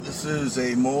This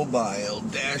is a mobile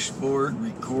dashboard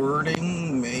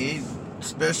recording made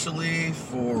specially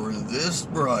for this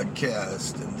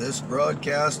broadcast and this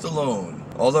broadcast alone.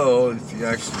 Although, if you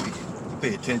actually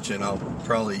pay attention, I'll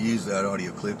probably use that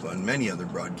audio clip on many other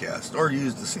broadcasts, or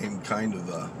use the same kind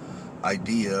of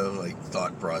idea, like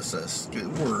thought process,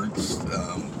 words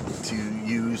to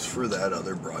use for that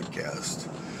other broadcast.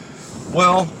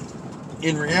 Well,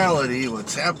 in reality,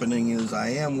 what's happening is I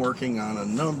am working on a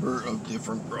number of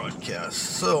different broadcasts.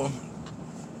 So,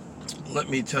 let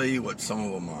me tell you what some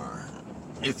of them are.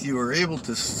 If you were able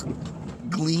to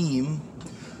glean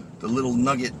the little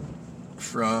nugget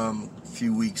from a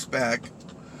few weeks back,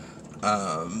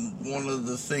 one of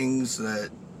the things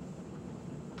that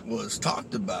was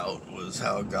talked about was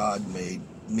how God made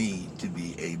me to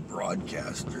be a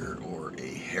broadcaster or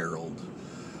a herald,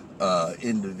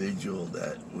 individual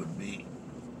that would be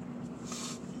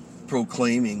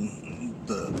proclaiming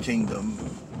the kingdom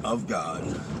of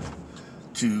God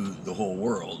to the whole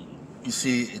world. You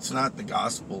see, it's not the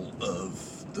gospel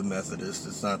of the Methodist,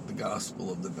 it's not the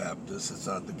gospel of the Baptist, it's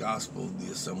not the gospel of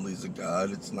the Assemblies of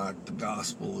God, it's not the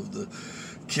gospel of the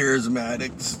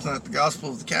Charismatics, it's not the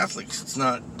gospel of the Catholics, it's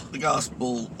not the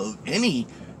gospel of any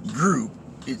group.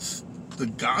 It's the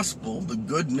gospel, the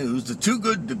good news, the too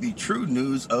good to be true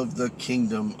news of the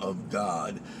kingdom of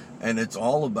God. And it's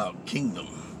all about kingdom.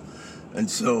 And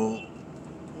so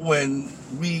when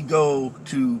we go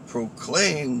to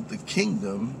proclaim the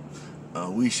kingdom,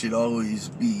 we should always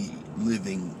be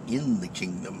living in the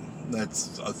kingdom.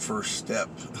 That's a first step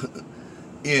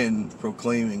in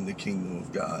proclaiming the kingdom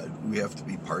of God. We have to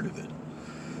be part of it.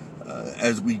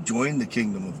 As we join the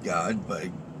kingdom of God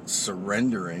by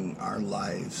surrendering our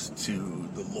lives to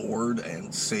the Lord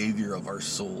and Savior of our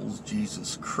souls,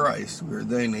 Jesus Christ, we're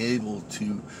then able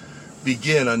to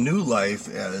begin a new life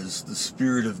as the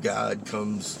Spirit of God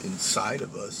comes inside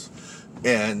of us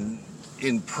and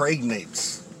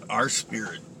impregnates our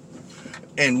spirit,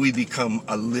 and we become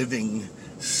a living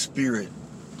spirit,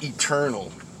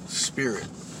 eternal spirit,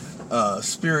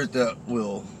 spirit that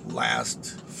will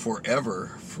last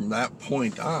forever from that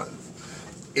point on.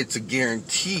 It's a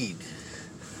guaranteed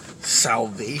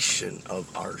salvation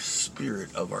of our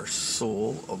spirit, of our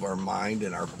soul, of our mind,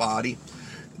 and our body.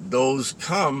 Those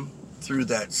come through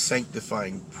that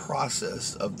sanctifying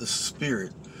process of the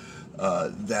Spirit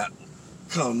that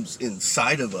comes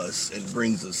inside of us and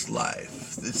brings us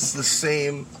life. It's the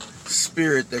same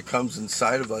Spirit that comes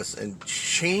inside of us and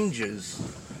changes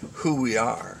who we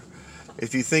are.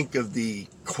 If you think of the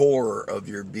core of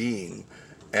your being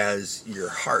as your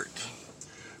heart,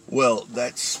 well,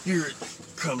 that Spirit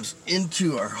comes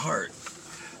into our heart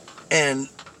and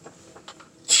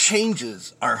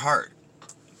changes our heart,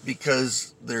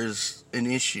 because there's an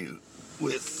issue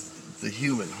with the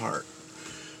human heart.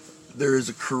 There is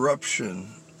a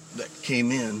corruption that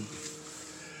came in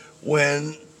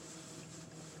when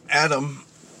Adam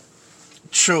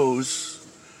chose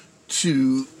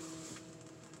to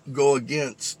go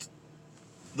against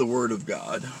the Word of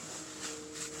God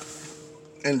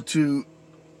and to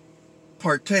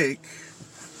partake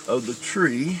of the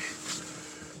tree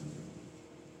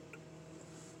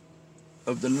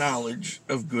of the knowledge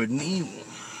of good and evil.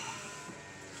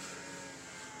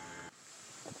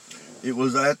 It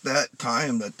was at that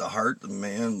time that the heart of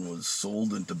man was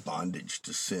sold into bondage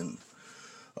to sin,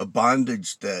 a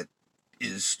bondage that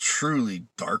is truly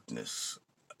darkness,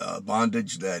 a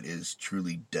bondage that is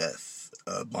truly death,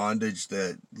 a bondage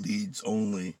that leads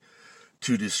only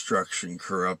to destruction,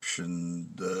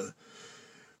 corruption, the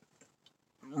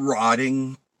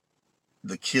rotting,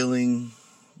 the killing,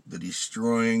 the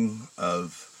destroying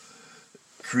of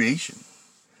creation.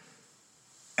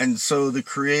 And so the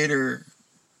Creator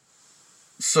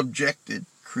subjected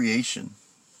creation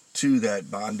to that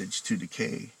bondage to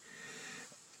decay,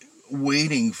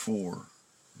 waiting for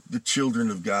the children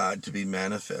of God to be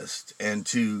manifest and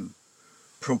to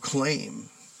proclaim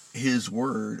His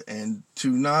word, and to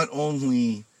not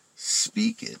only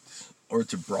speak it or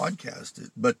to broadcast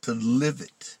it, but to live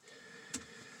it.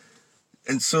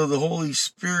 And so the Holy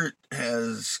Spirit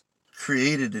has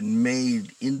created and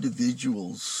made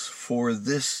individuals for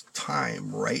this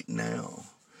time right now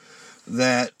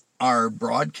that are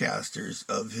broadcasters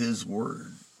of His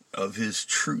word, of His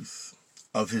truth,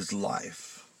 of His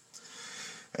life.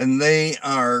 And they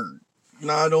are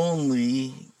not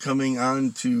only coming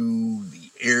onto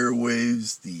the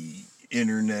airwaves, the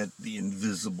internet, the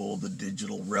invisible, the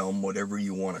digital realm, whatever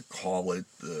you want to call it,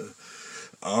 the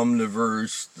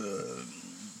omniverse, the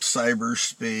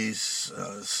cyberspace,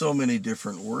 so many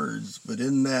different words. But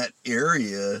in that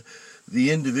area, the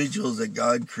individuals that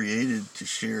God created to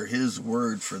share his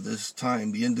word for this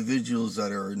time, the individuals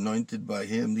that are anointed by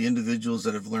him, the individuals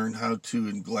that have learned how to,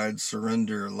 in glad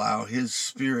surrender, allow his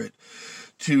spirit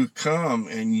to come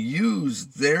and use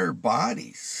their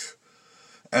bodies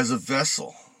as a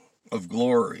vessel of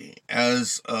glory,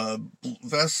 as a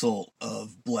vessel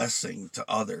of blessing to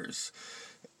others.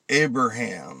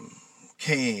 Abraham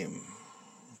came,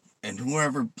 and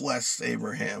whoever blessed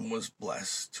Abraham was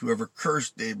blessed. Whoever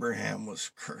cursed Abraham was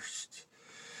cursed.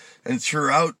 And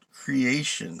throughout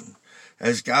creation,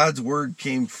 as God's word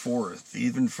came forth,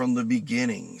 even from the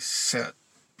beginning,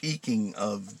 speaking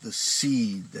of the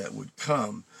seed that would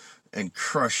come and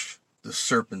crush the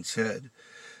serpent's head,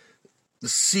 the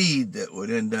seed that would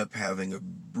end up having a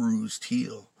bruised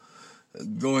heel,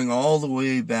 going all the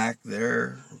way back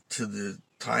there to the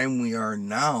time we are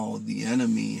now, the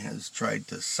enemy has tried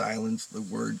to silence the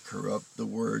word, corrupt the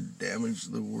word, damage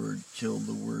the word, kill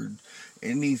the word,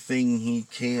 anything he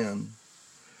can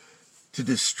to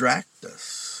distract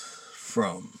us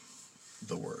from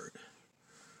the word.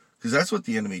 Because that's what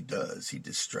the enemy does. He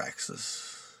distracts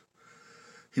us.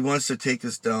 He wants to take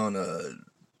us down a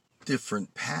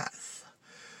different path.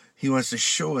 He wants to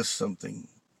show us something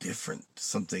different,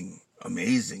 something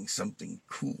amazing, something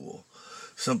cool,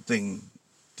 something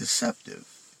deceptive.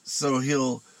 So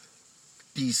he'll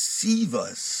deceive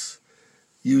us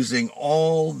using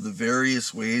all the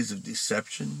various ways of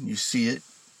deception. You see it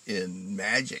in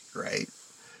magic, right?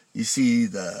 You see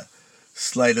the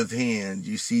sleight of hand,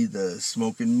 you see the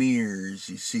smoke and mirrors,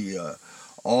 you see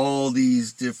all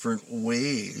these different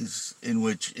ways in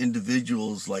which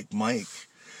individuals like Mike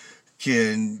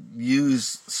can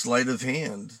use sleight of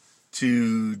hand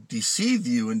to deceive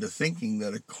you into thinking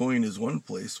that a coin is one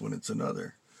place when it's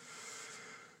another.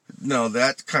 Now,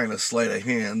 that kind of sleight of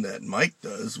hand that Mike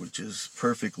does, which is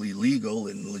perfectly legal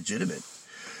and legitimate,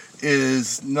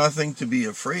 is nothing to be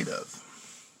afraid of.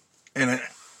 And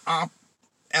an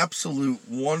absolute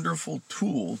wonderful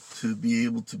tool to be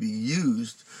able to be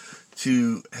used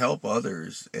to help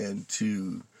others and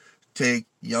to take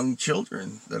young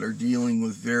children that are dealing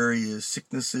with various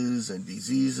sicknesses and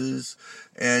diseases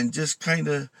and just kind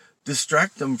of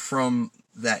distract them from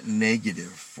that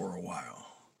negative for a while.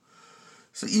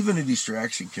 So even a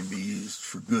distraction can be used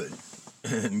for good,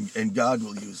 and God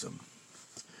will use them.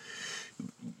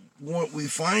 What we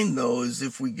find, though, is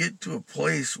if we get to a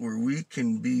place where we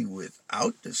can be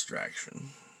without distraction,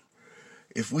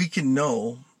 if we can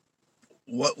know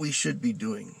what we should be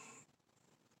doing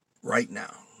right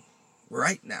now,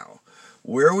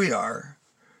 where we are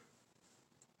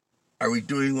we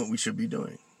doing what we should be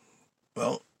doing?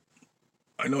 Well,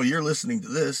 I know you're listening to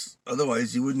this,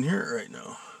 otherwise you wouldn't hear it right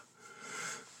now.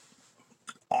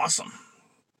 Awesome.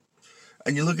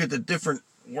 And you look at the different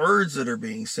words that are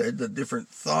being said, the different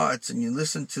thoughts, and you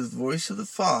listen to the voice of the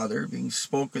Father being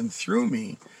spoken through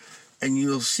me, and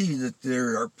you'll see that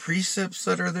there are precepts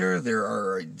that are there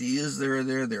are ideas that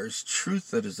are there's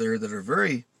truth that is there that are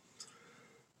very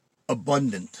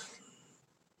abundant,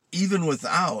 even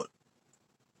without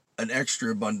an extra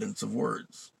abundance of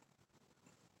words.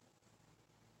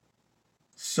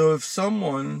 So if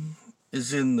someone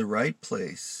is in the right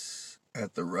place,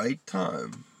 at the right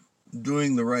time,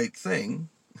 doing the right thing,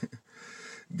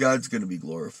 God's going to be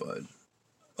glorified.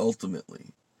 Ultimately,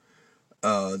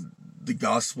 the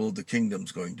gospel of the kingdom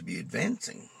is going to be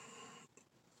advancing.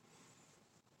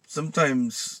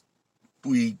 Sometimes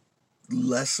we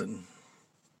lessen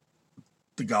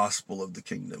the gospel of the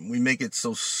kingdom. We make it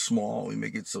so small. We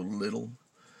make it so little.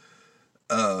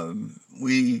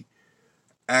 We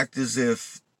act as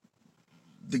if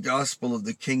the gospel of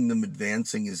the kingdom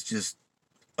advancing is just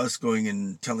us going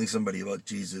and telling somebody about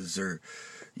Jesus, or,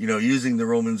 using the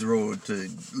Romans road to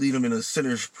lead them in a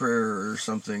sinner's prayer or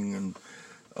something. And,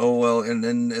 and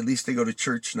then at least they go to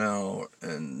church now,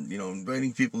 and,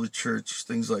 inviting people to church,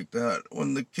 things like that.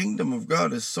 When the kingdom of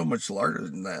God is so much larger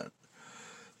than that.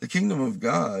 The kingdom of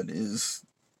God is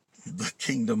the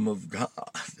kingdom of God.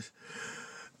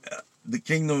 The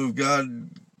kingdom of God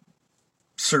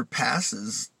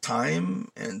surpasses time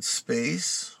and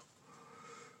space,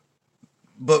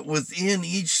 but within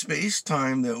each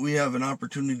space-time that we have an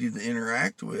opportunity to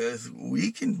interact with,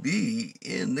 we can be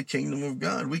in the kingdom of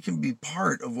God. We can be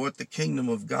part of what the kingdom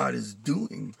of God is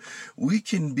doing. We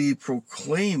can be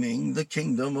proclaiming the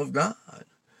kingdom of God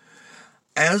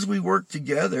as we work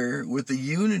together with the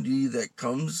unity that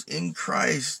comes in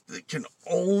Christ, that can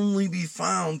only be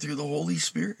found through the Holy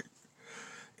Spirit.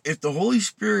 If the Holy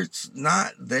Spirit's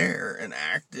not there and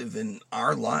active in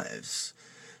our lives,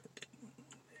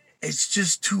 it's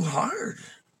just too hard.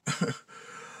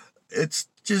 It's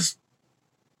just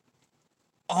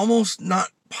almost not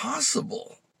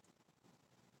possible.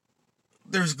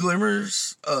 There's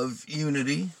glimmers of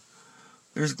unity,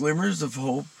 there's glimmers of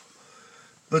hope,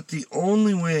 but the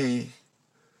only way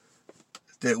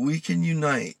that we can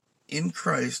unite in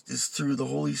Christ is through the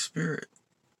Holy Spirit.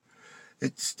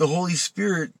 It's the Holy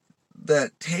Spirit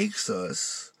that takes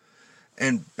us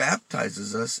and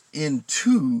baptizes us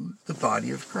into the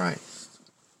body of Christ.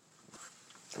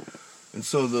 And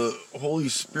so the Holy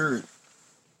Spirit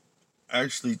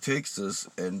actually takes us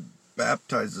and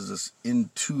baptizes us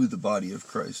into the body of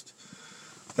Christ.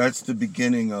 That's the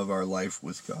beginning of our life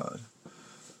with God.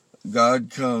 God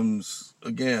comes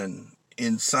again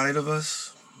inside of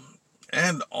us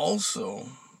and also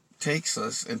takes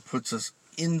us and puts us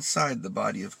inside the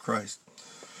body of Christ.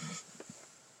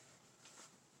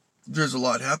 There's a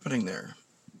lot happening there.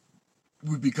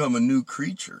 We become a new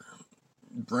creature,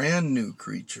 brand new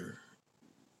creature,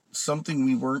 something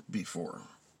we weren't before,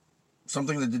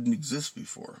 something that didn't exist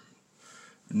before,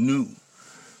 new.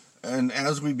 And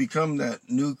as we become that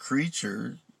new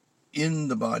creature in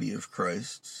the body of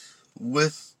Christ,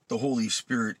 with the Holy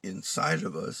Spirit inside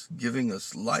of us, giving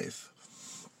us life,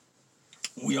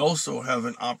 we also have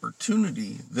an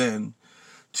opportunity then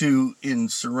to, in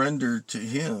surrender to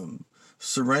Him,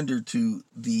 surrender to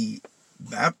the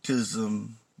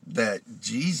baptism that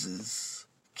Jesus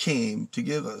came to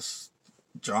give us.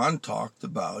 John talked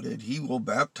about it. He will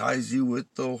baptize you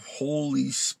with the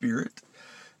Holy Spirit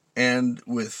and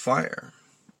with fire.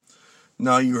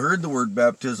 Now, you heard the word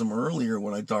baptism earlier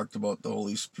when I talked about the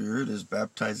Holy Spirit as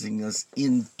baptizing us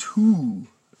into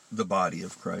the body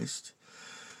of Christ.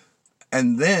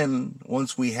 And then,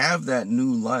 once we have that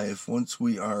new life, once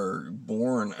we are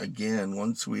born again,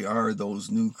 once we are those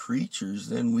new creatures,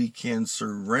 then we can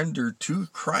surrender to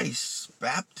Christ's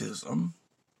baptism,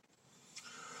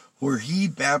 where He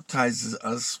baptizes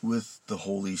us with the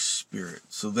Holy Spirit.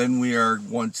 So then we are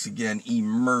once again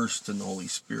immersed in the Holy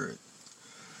Spirit.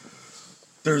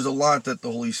 There's a lot that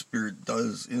the Holy Spirit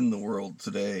does in the world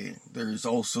today. There's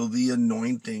also the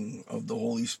anointing of the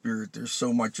Holy Spirit. There's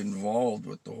so much involved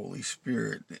with the Holy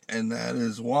Spirit. And that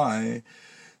is why,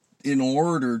 in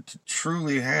order to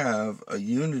truly have a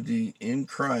unity in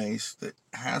Christ, that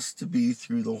has to be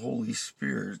through the Holy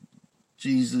Spirit.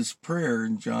 Jesus' prayer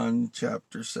in John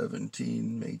chapter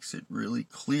 17 makes it really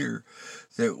clear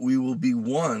that we will be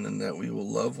one and that we will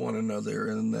love one another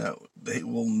and that they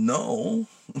will know,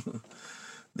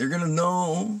 they're going to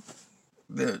know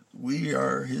that we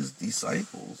are His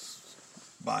disciples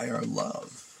by our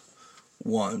love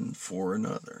one for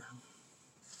another.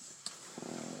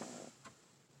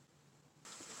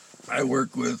 I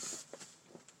work with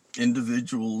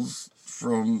individuals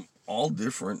from all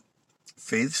different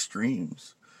faith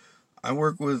streams. I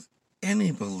work with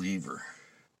any believer.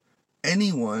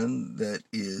 Anyone that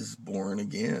is born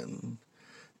again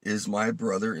is my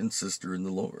brother and sister in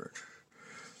the Lord.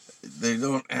 They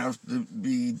don't have to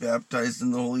be baptized in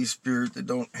the Holy Spirit. They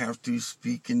don't have to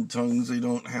speak in tongues. They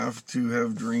don't have to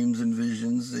have dreams and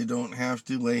visions. They don't have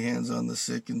to lay hands on the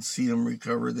sick and see them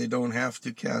recover. They don't have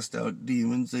to cast out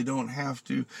demons. They don't have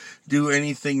to do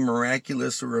anything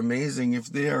miraculous or amazing. If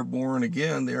they are born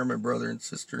again, they are my brother and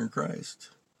sister in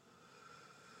Christ.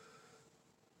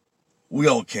 We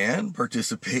all can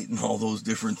participate in all those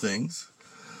different things,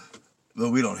 but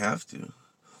we don't have to.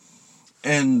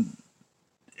 And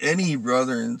any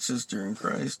brother and sister in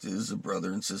Christ is a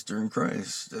brother and sister in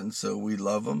Christ. And so we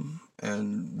love them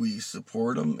and we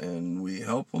support them and we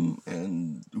help them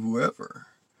and whoever.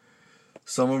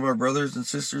 Some of our brothers and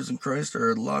sisters in Christ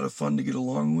are a lot of fun to get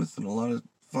along with and a lot of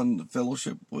fun to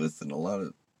fellowship with and a lot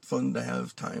of fun to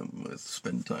have time with,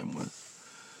 spend time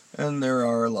with. And there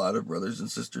are a lot of brothers and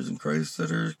sisters in Christ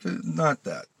that are not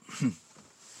that.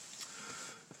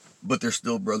 But they're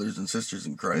still brothers and sisters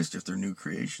in Christ if they're new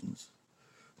creations.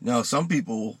 Now, some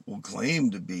people will claim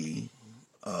to be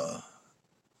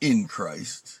in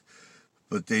Christ,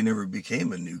 but they never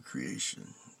became a new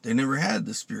creation. They never had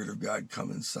the Spirit of God come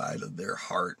inside of their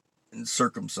heart and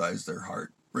circumcise their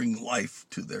heart, bring life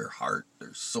to their heart.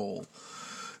 Their soul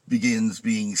begins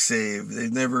being saved.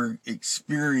 They've never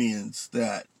experienced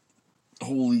that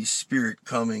Holy Spirit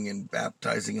coming and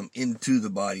baptizing them into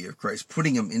the body of Christ,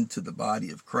 putting them into the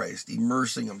body of Christ,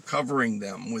 immersing them, covering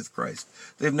them with Christ.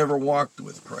 They've never walked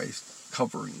with Christ,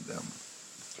 covering them.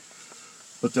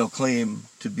 But they'll claim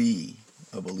to be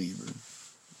a believer.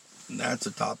 And that's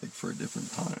a topic for a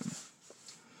different time.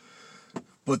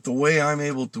 But the way I'm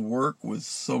able to work with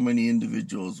so many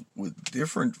individuals with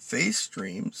different faith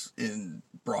streams in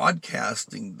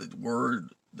broadcasting the word,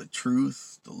 the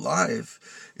truth, the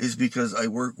life, is because I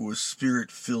work with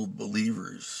Spirit-filled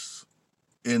believers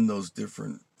in those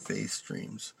different faith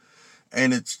streams.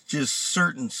 And it's just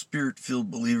certain spirit-filled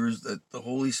believers that the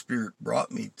Holy Spirit brought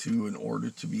me to in order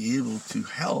to be able to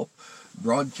help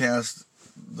broadcast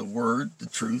the word, the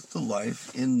truth, the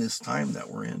life in this time that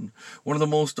we're in. One of the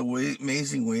most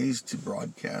amazing ways to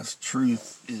broadcast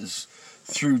truth is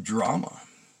through drama.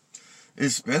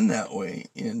 It's been that way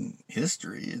in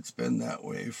history. It's been that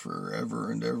way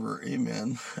forever and ever.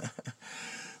 Amen.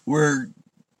 Where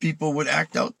people would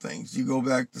act out things. You go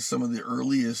back to some of the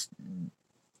earliest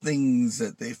things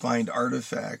that they find,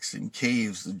 artifacts in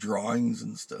caves, the drawings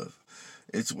and stuff.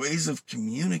 It's ways of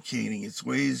communicating. It's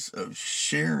ways of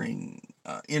sharing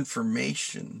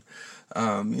information.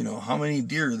 How many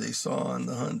deer they saw on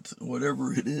the hunt,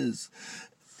 whatever it is.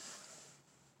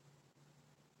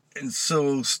 And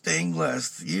so Stained Glass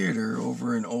Theater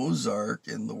over in Ozark,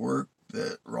 and the work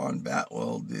that Ron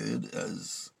Batwell did,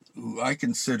 as who I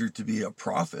consider to be a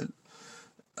prophet.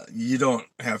 You don't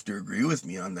have to agree with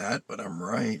me on that, but I'm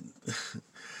right.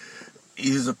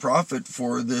 He's a prophet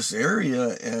for this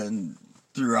area, and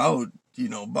throughout,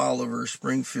 Bolivar,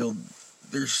 Springfield,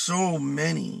 there's so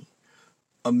many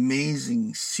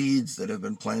amazing seeds that have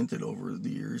been planted over the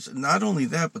years. And not only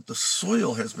that, but the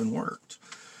soil has been worked.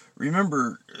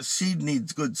 Remember, a seed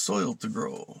needs good soil to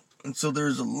grow. And so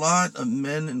there's a lot of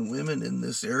men and women in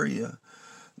this area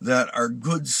that are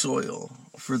good soil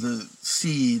for the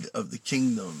seed of the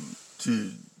kingdom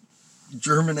to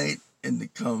germinate and to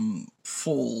come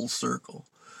full circle.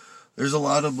 There's a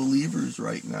lot of believers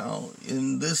right now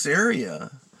in this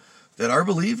area that are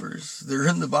believers. They're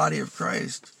in the body of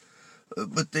Christ,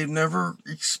 but they've never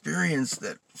experienced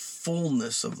that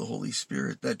fullness of the Holy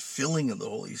Spirit, that filling of the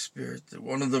Holy Spirit.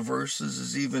 One of the verses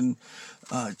is even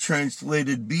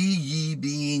translated, "Be ye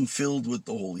being filled with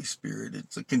the Holy Spirit."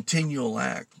 It's a continual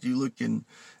act. You look in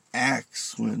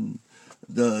Acts when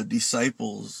the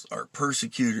disciples are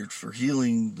persecuted for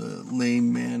healing the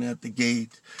lame man at the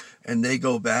gate, and they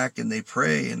go back and they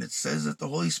pray, and it says that the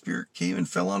Holy Spirit came and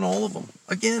fell on all of them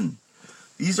again.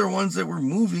 These are ones that were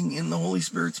moving in the Holy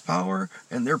Spirit's power,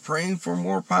 and they're praying for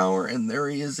more power, and there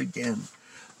he is again.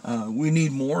 We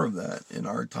need more of that in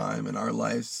our time, in our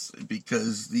lives,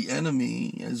 because the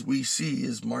enemy, as we see,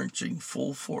 is marching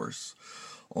full force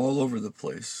all over the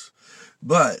place.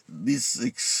 But this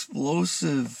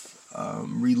explosive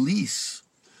release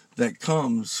that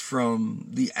comes from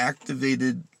the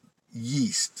activated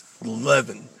yeast, the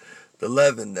leaven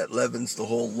that leavens the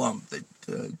whole lump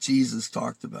that Jesus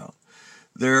talked about.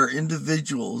 There are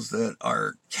individuals that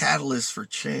are catalysts for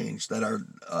change, that are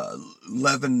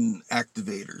leaven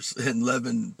activators and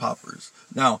leaven poppers.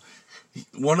 Now,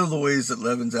 one of the ways that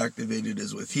leaven's activated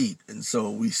is with heat. And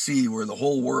so we see where the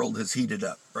whole world has heated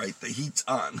up, right? The heat's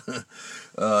on.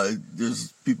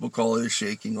 There's people call it a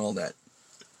shaking, all that.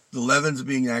 The leaven's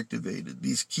being activated.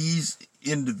 These keys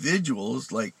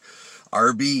individuals like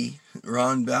RB,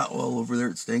 Ron Batwell over there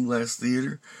at Stained Glass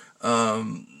Theater,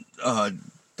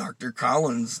 Dr.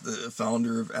 Collins, the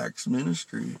founder of Acts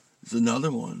Ministry, is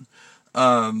another one.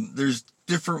 There's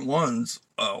different ones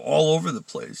all over the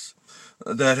place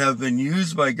that have been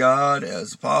used by God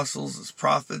as apostles, as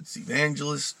prophets,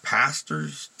 evangelists,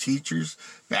 pastors, teachers.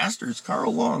 Pastors,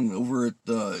 Carl Long over at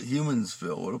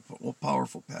Humansville. What a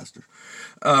powerful pastor.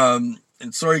 And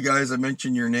sorry, guys, I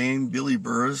mentioned your name, Billy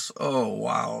Burris. Oh,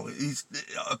 wow. He's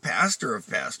a pastor of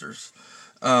pastors.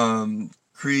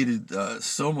 Created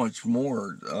so much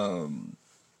more,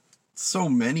 so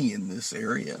many in this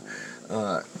area.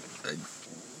 I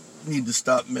need to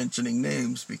stop mentioning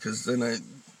names because then I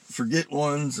forget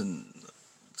ones, and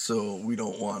so we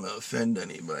don't want to offend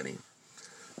anybody.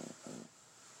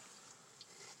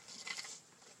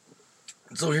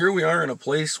 So here we are in a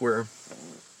place where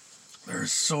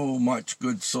there's so much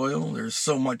good soil, there's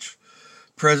so much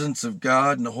presence of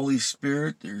God and the Holy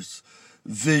Spirit, there's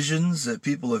visions that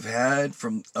people have had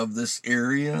of this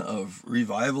area of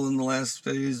revival in the last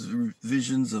phase,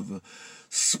 visions of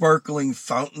sparkling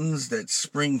fountains that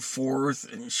spring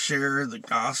forth and share the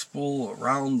gospel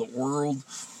around the world.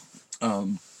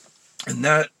 And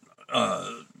that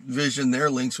vision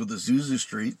there links with Azusa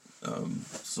Street.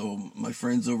 So my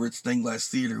friends over at Stained Glass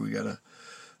Theater, we got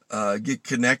to get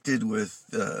connected with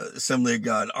Assembly of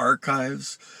God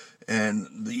Archives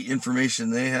and the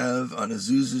information they have on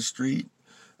Azusa Street,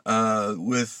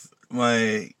 with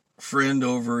my friend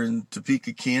over in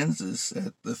Topeka, Kansas,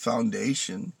 at the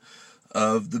foundation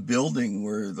of the building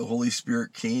where the Holy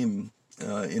Spirit came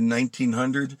in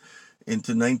 1900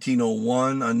 into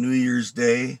 1901 on New Year's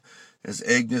Day, as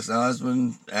Agnes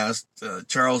Osmond asked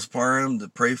Charles Parham to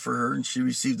pray for her, and she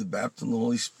received the baptism of the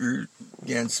Holy Spirit,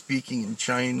 began speaking in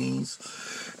Chinese.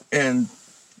 And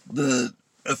the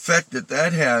effect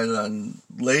that had on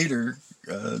later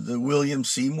the William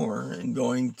Seymour and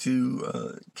going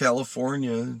to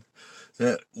California,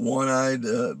 that one-eyed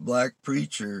black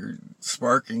preacher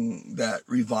sparking that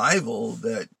revival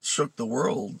that shook the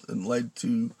world and led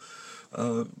to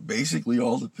basically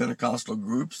all the Pentecostal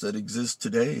groups that exist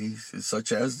today,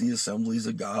 such as the Assemblies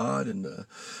of God and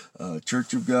the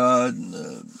Church of God and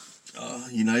the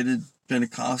United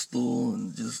Pentecostal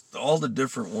and just all the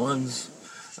different ones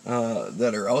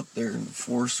that are out there in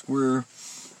Foursquare,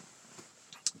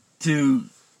 to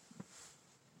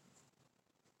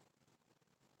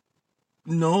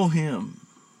know Him,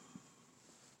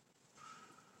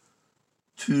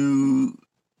 to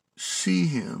see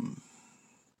Him,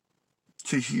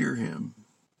 to hear Him,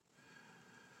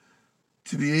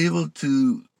 to be able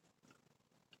to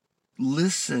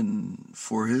listen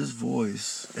for His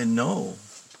voice and know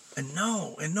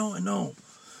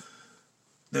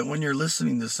that when you're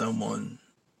listening to someone,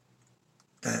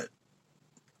 that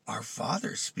our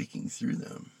Father's speaking through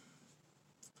them.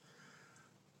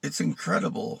 It's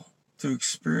incredible to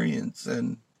experience,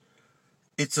 and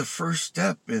it's a first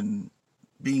step in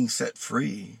being set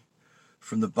free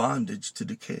from the bondage to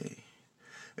decay.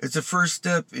 It's a first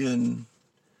step in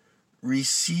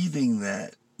receiving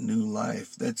that new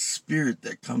life, that spirit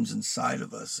that comes inside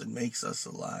of us and makes us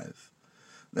alive.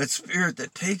 That spirit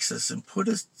that takes us and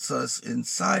puts us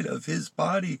inside of His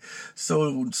body,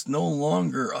 so it's no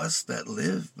longer us that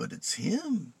live, but it's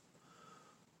Him.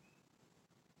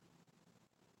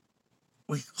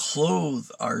 We clothe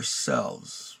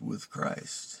ourselves with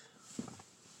Christ.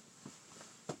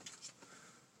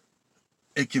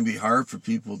 It can be hard for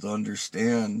people to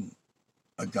understand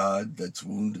a God that's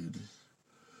wounded,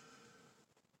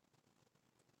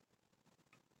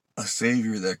 a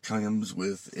Savior that comes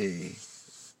with a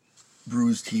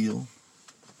bruised heel.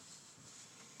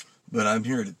 But I'm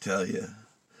here to tell you,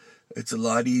 it's a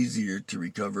lot easier to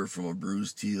recover from a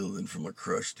bruised heel than from a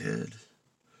crushed head.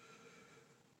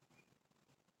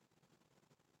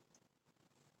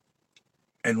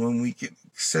 And when we can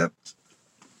accept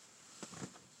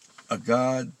a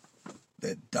God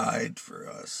that died for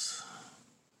us,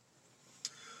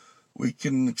 we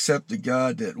can accept a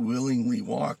God that willingly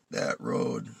walked that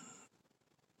road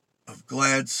of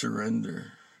glad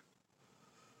surrender.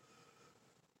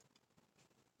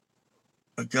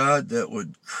 A God that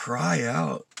would cry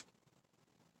out,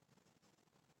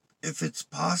 if it's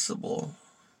possible,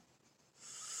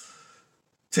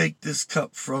 take this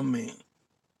cup from me,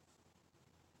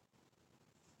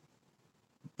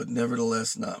 but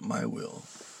nevertheless not my will,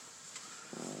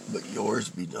 but yours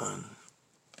be done.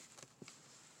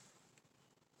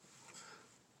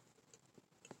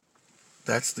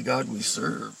 That's the God we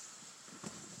serve.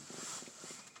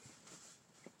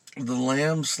 The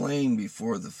Lamb slain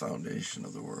before the foundation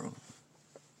of the world.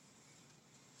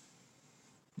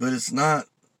 But it's not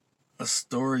a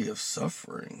story of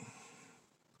suffering.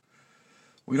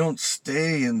 We don't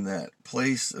stay in that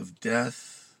place of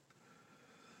death.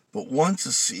 But once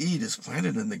a seed is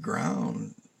planted in the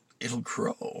ground, it'll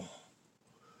grow.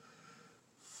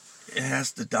 It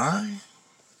has to die,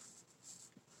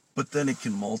 but then it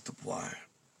can multiply.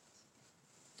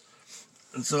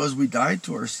 And so as we die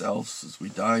to ourselves, as we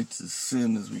die to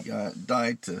sin, as we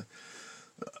die to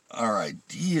our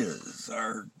ideas,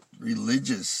 our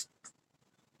religious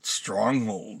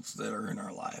strongholds that are in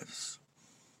our lives,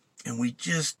 and we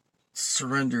just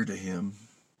surrender to Him,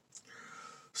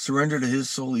 surrender to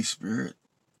His Holy Spirit,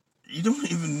 you don't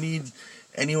even need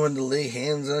anyone to lay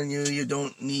hands on you. You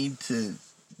don't need to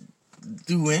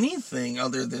do anything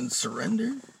other than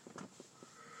surrender.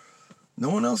 No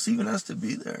one else even has to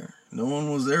be there. No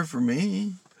one was there for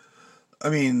me. I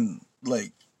mean,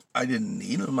 I didn't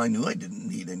need them. I knew I didn't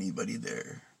need anybody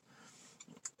there.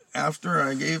 After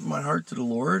I gave my heart to the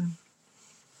Lord,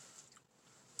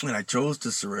 and I chose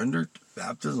to surrender to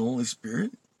baptism of the Holy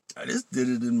Spirit, I just did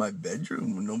it in my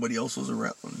bedroom when nobody else was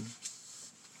around.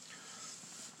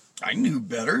 I knew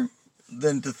better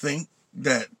than to think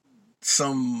that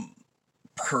some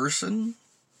person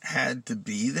had to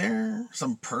be there.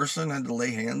 Some person had to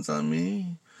lay hands on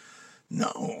me.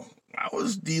 No, I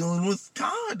was dealing with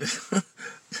God.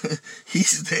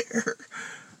 He's there.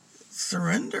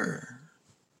 Surrender.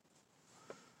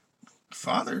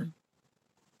 Father,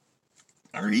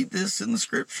 I read this in the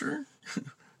scripture.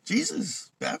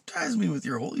 Jesus, baptize me with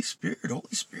your Holy Spirit.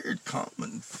 Holy Spirit, come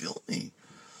and fill me.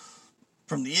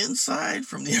 From the inside,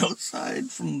 from the outside,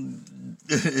 from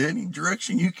any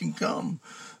direction you can come.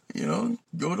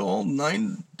 Go to all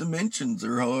 9 dimensions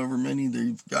or however many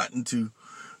they've gotten to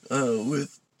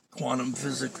with quantum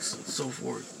physics and so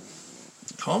forth.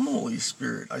 Come, Holy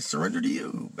Spirit, I surrender to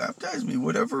you. Baptize me,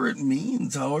 whatever it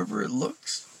means, however it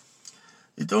looks.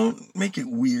 It don't make it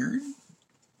weird.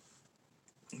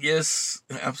 Yes,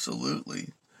 absolutely.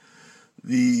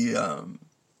 The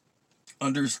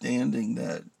understanding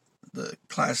that the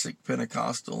classic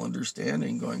Pentecostal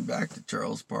understanding, going back to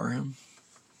Charles Parham,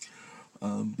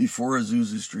 before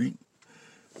Azusa Street,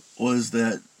 was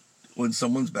that when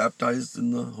someone's baptized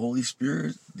in the Holy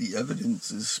Spirit, the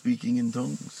evidence is speaking in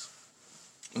tongues.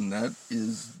 And that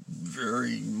is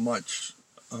very much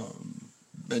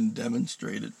been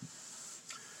demonstrated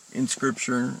in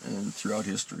Scripture and throughout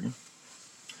history.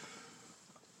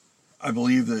 I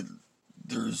believe that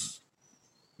there's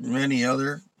many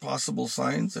other possible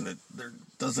signs, and there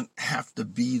doesn't have to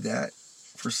be that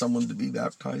for someone to be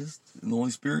baptized in the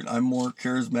Holy Spirit. I'm more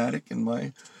charismatic in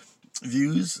my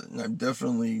views, and I'm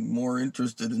definitely more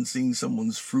interested in seeing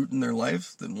someone's fruit in their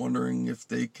life than wondering if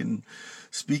they can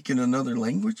speak in another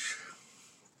language.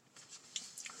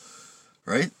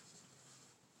 Right?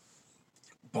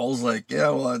 Paul's like, yeah,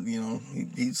 well,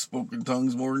 he spoke in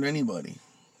tongues more than anybody.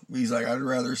 He's like, I'd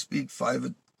rather speak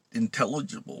 5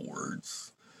 intelligible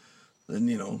words than,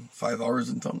 5 hours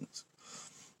in tongues.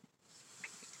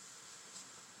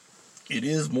 It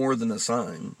is more than a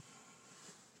sign,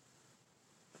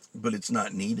 but it's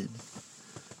not needed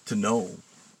to know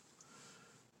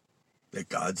that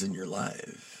God's in your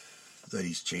life, that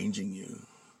He's changing you,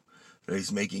 that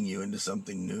He's making you into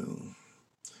something new.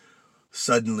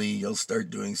 Suddenly, you'll start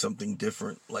doing something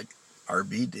different like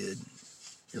RB did.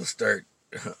 You'll start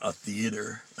a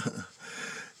theater.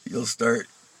 You'll start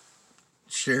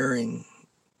sharing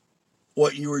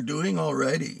what you were doing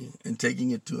already and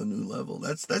taking it to a new level.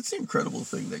 That's the incredible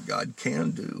thing that God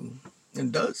can do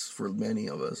and does for many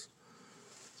of us.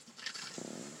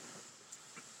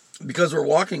 Because we're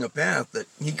walking a path that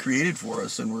He created for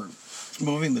us and we're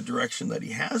moving the direction that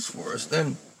He has for us,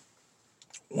 then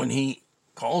when He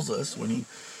calls us, when He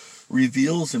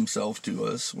reveals Himself to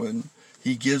us, when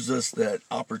He gives us that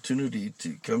opportunity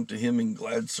to come to Him in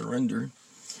glad surrender,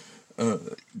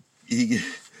 then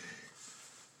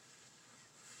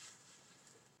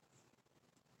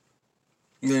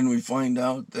we find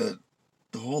out that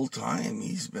the whole time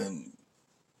He's been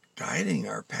guiding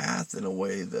our path in a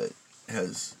way that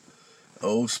has,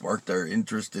 sparked our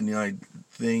interest in the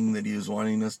thing that He was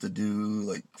wanting us to do.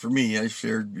 Like, for me, I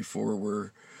shared before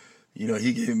where,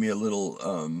 He gave me a little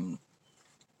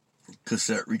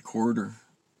cassette recorder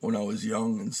when I was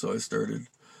young, and so I started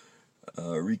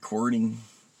recording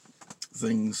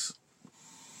things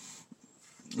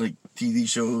like TV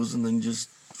shows and then just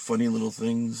funny little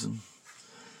things, and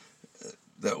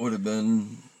that would have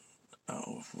been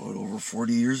over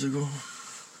 40 years ago,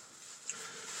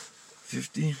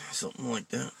 50, something like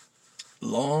that.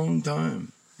 Long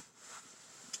time.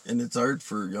 And it's hard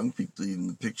for young people to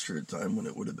even picture a time when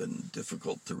it would have been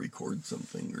difficult to record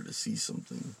something or to see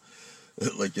something.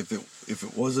 Like if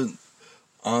it wasn't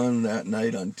on that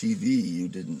night on TV, you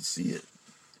didn't see it.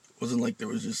 It wasn't like there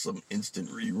was just some instant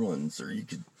reruns or you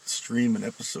could stream an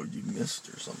episode you missed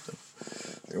or something.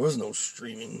 There was no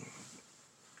streaming.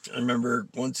 I remember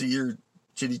once a year,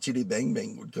 Chitty Chitty Bang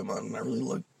Bang would come on, and I really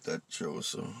liked that show,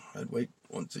 so I'd wait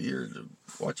once a year to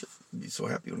watch it. I'd be so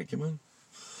happy when it came on.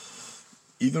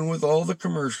 Even with all the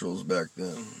commercials back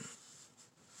then.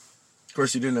 Of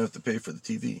course, you didn't have to pay for the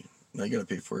TV. Now you got to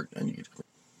pay for it, and you get it.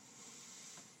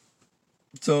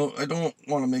 So I don't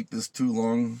want to make this too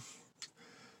long,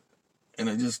 and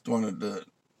I just wanted to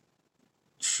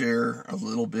share a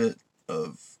little bit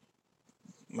of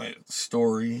my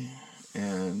story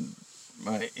and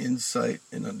my insight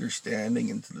and understanding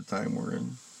into the time we're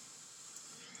in.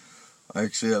 I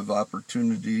actually have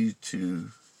opportunity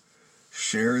to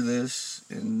share this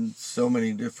in so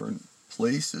many different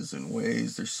places and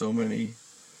ways. There's so many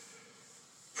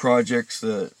projects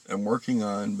that I'm working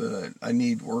on, but I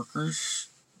need workers.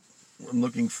 I'm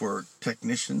looking for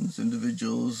technicians,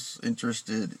 individuals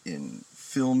interested in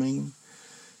filming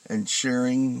and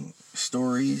sharing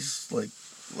stories. Like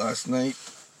last night,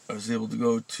 I was able to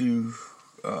go to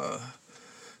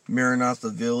Maranatha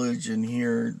Village and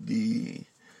hear the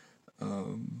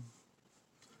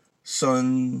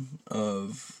son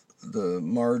of the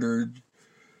martyred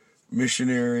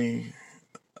missionary,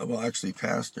 actually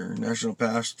pastor, national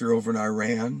pastor over in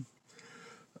Iran,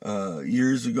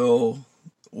 years ago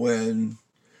when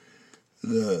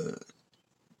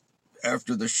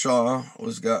after the Shah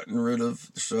was gotten rid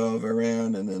of, the Shah of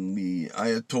Iran, and then the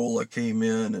Ayatollah came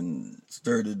in and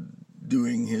started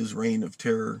doing his reign of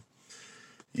terror.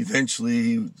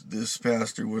 Eventually, this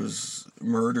pastor was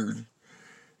murdered,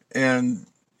 and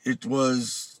it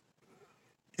was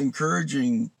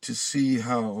encouraging to see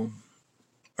how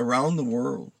around the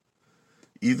world,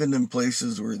 even in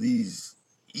places where these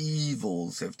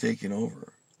evils have taken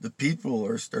over, the people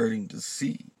are starting to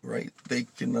see, right? They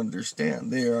can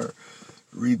understand. They are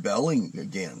rebelling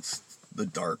against the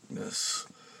darkness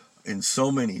in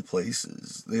so many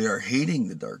places. They are hating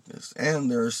the darkness. And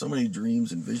there are so many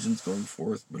dreams and visions going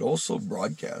forth, but also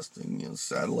broadcasting,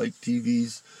 satellite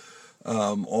TVs,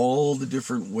 all the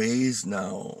different ways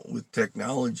now with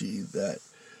technology that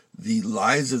the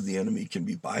lies of the enemy can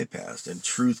be bypassed and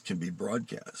truth can be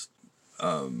broadcast.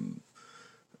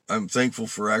 I'm thankful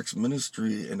for Acts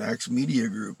Ministry and Acts Media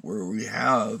Group, where we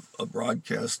have a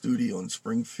broadcast studio in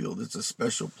Springfield. It's a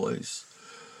special place.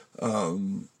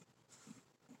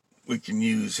 We can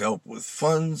use help with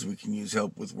funds, we can use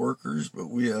help with workers, but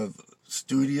we have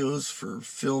studios for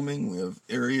filming, we have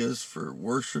areas for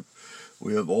worship,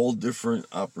 we have all different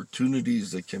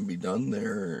opportunities that can be done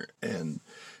there, and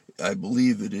I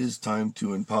believe it is time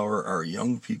to empower our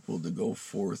young people to go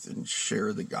forth and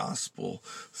share the gospel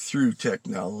through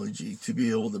technology, to be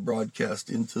able to broadcast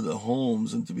into the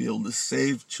homes and to be able to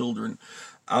save children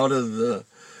out of the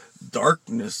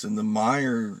darkness and the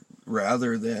mire,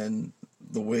 rather than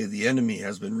the way the enemy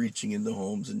has been reaching into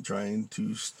homes and trying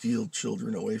to steal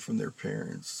children away from their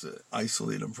parents,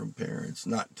 isolate them from parents,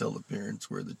 not tell the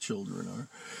parents where the children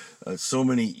are. So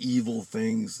many evil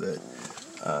things that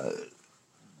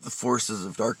the forces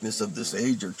of darkness of this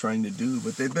age are trying to do,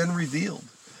 but they've been revealed.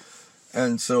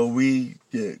 And so we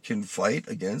can fight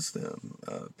against them.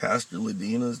 Pastor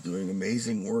Ladina is doing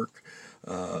amazing work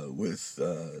with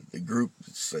the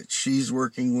groups that she's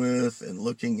working with, and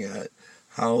looking at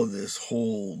how this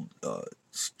whole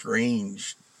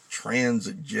strange trans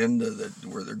agenda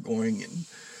where they're going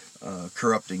and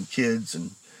corrupting kids.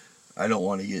 And I don't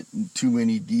want to get in too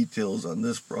many details on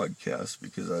this broadcast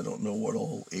because I don't know what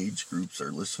all age groups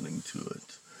are listening to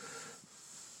it.